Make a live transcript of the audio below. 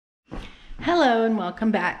Hello and welcome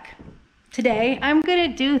back. Today I'm gonna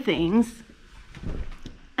do things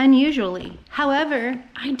unusually. However,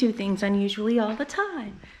 I do things unusually all the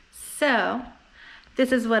time. So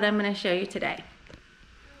this is what I'm gonna show you today.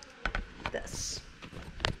 This.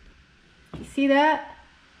 You see that?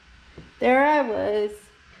 There I was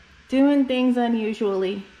doing things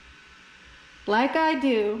unusually like I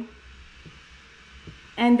do,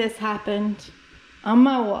 and this happened on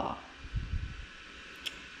my wall.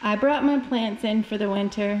 I brought my plants in for the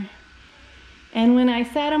winter, and when I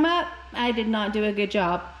set them up, I did not do a good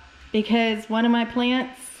job because one of my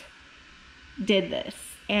plants did this,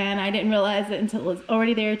 and I didn't realize it until it was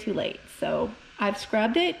already there too late. So I've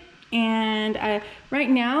scrubbed it, and right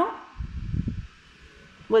now,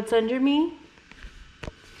 what's under me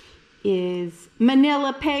is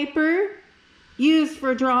manila paper used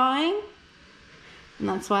for drawing, and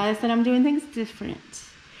that's why I said I'm doing things different.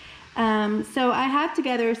 So I have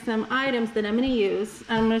together some items that I'm going to use.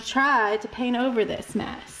 I'm going to try to paint over this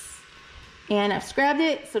mess. And I've scrubbed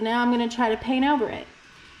it, so now I'm going to try to paint over it.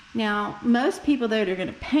 Now, most people that are going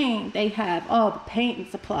to paint, they have all the paint and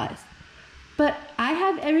supplies. But I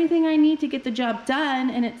have everything I need to get the job done,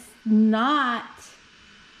 and it's not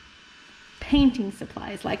painting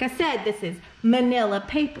supplies. Like I said, this is manila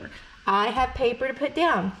paper. I have paper to put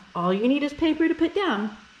down. All you need is paper to put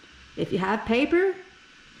down. If you have paper,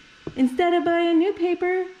 instead of buying new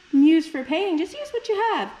paper used for painting, just use what you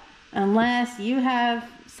have. Unless you have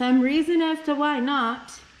some reason as to why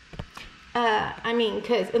not.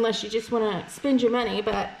 Because unless you just want to spend your money,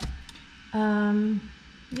 but,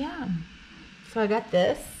 yeah. So I got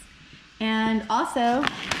this. And also,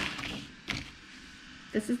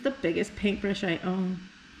 this is the biggest paintbrush I own.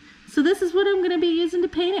 So this is what I'm going to be using to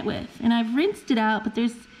paint it with. And I've rinsed it out, but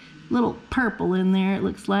there's a little purple in there, it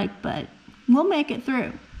looks like, but we'll make it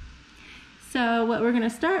through. So what we're going to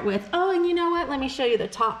start with, oh, and you know what? Let me show you the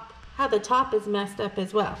top, how the top is messed up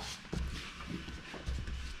as well.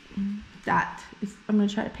 I'm going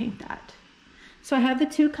to try to paint that. So I have the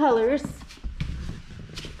two colors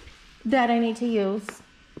that I need to use.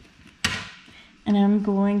 And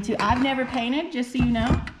I've never painted, just so you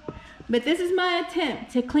know. But this is my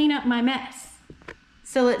attempt to clean up my mess.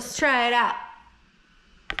 So let's try it out.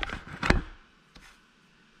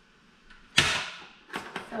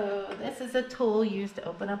 So this is a tool used to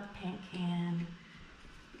open up a paint can.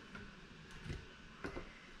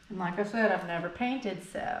 And like I said, I've never painted,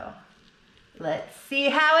 so let's see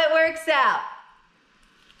how it works out.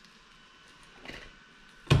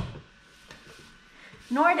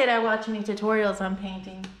 Nor did I watch any tutorials on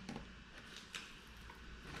painting.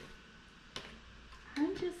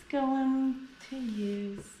 I'm just going to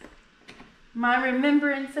use my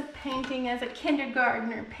remembrance of painting as a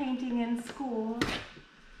kindergartner, painting in school.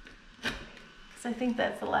 I think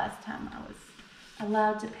that's the last time I was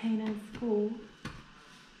allowed to paint in school.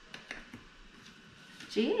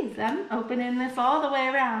 Jeez, I'm opening this all the way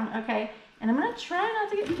around. Okay, and I'm gonna try not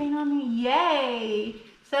to get paint on me. Yay!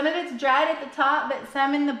 Some of it's dried at the top, but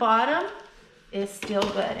some in the bottom is still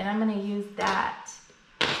good. And I'm gonna use that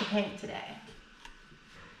to paint today.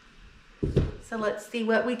 So let's see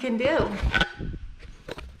what we can do.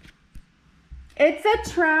 It's a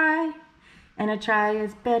try. And a try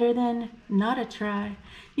is better than not a try.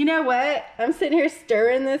 You know what? I'm sitting here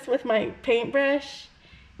stirring this with my paintbrush.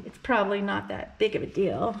 It's probably not that big of a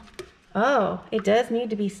deal. Oh, it does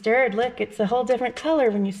need to be stirred. Look, it's a whole different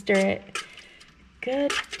color when you stir it.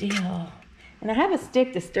 Good deal. And I have a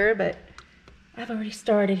stick to stir, but I've already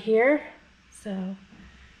started here. So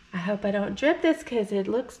I hope I don't drip this because it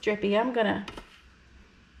looks drippy. I'm gonna...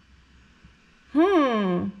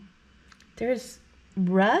 There's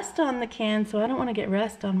rust on the can, so I don't want to get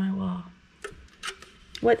rust on my wall.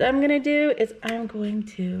 What I'm going to do is I'm going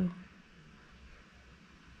to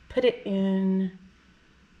put it in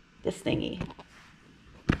this thingy.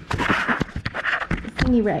 This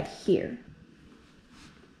thingy right here.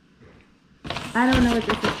 I don't know what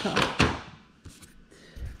this is called.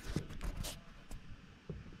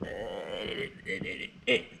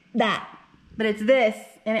 That. But it's this,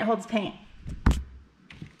 and it holds paint.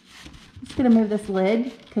 I'm just going to move this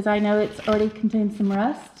lid because I know it's already contained some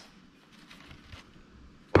rust.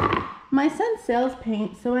 My son sells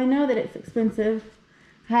paint, so I know that it's expensive.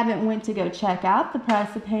 I haven't went to go check out the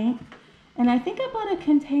price of paint. And I think I bought a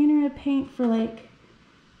container of paint for like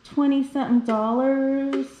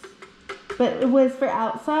 $20-something. But it was for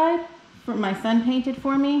outside. My son painted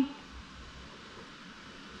for me.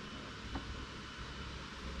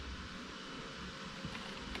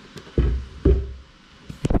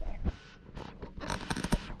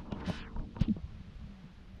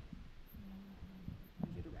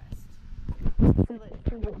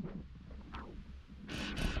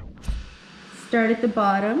 start at the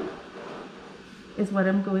bottom is what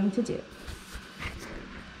I'm going to do.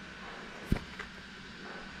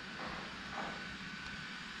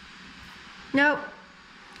 Nope.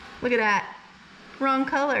 Look at that. Wrong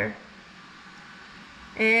color.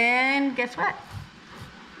 And guess what?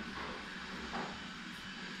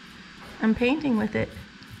 I'm painting with it.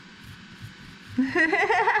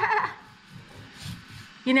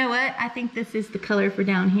 You know what? I think this is the color for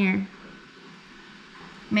down here.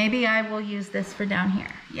 Maybe I will use this for down here.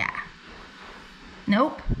 Yeah.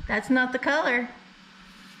 Nope, that's not the color.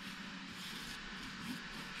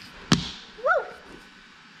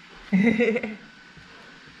 Woo!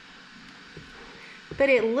 But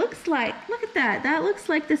it looks like, look at that. That looks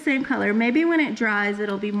like the same color. Maybe when it dries,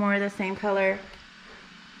 it'll be more the same color.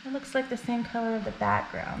 It looks like the same color of the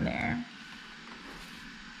background there.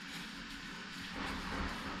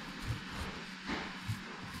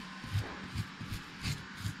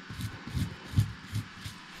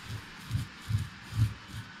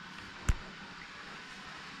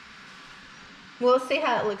 We'll see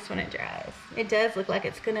how it looks when it dries. It does look like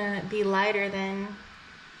it's gonna be lighter than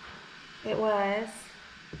it was.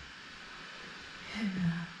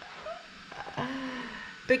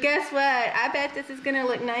 But guess what? I bet this is gonna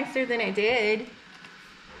look nicer than it did.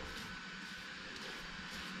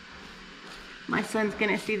 My son's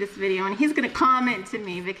gonna see this video and he's gonna comment to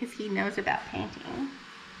me because he knows about painting.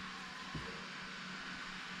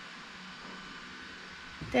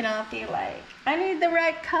 Then I'll be like, I need the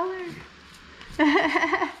right color.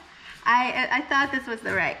 I thought this was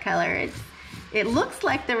the right color. It looks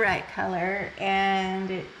like the right color, and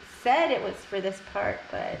it said it was for this part,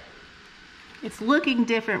 but it's looking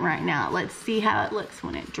different right now. Let's see how it looks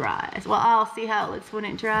when it dries. Well, I'll see how it looks when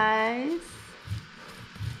it dries.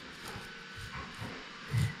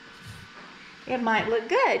 It might look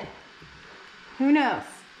good. Who knows?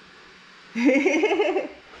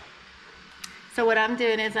 So what I'm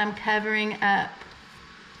doing is I'm covering up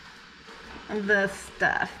the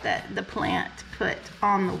stuff that the plant put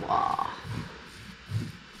on the wall.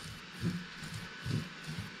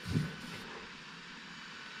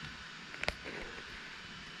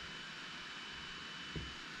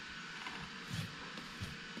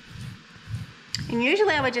 And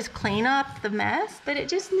usually I would just clean up the mess, but it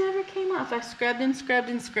just never came off. I scrubbed and scrubbed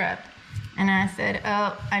and scrubbed. And I said,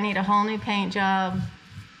 oh, I need a whole new paint job.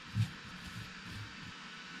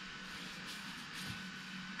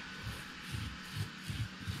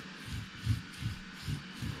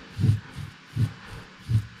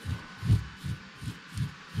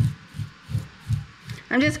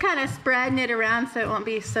 I'm just kind of spreading it around so it won't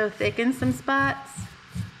be so thick in some spots.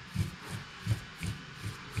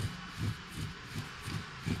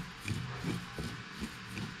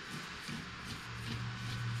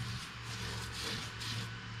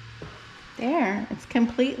 There, it's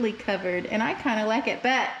completely covered and I kind of like it,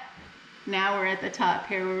 but now we're at the top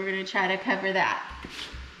here where we're going to try to cover that.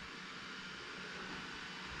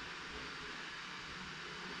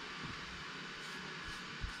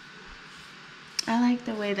 I like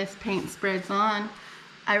the way this paint spreads on.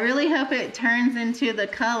 I really hope it turns into the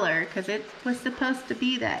color because it was supposed to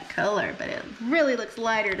be that color, but it really looks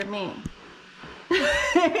lighter to me.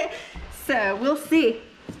 So we'll see.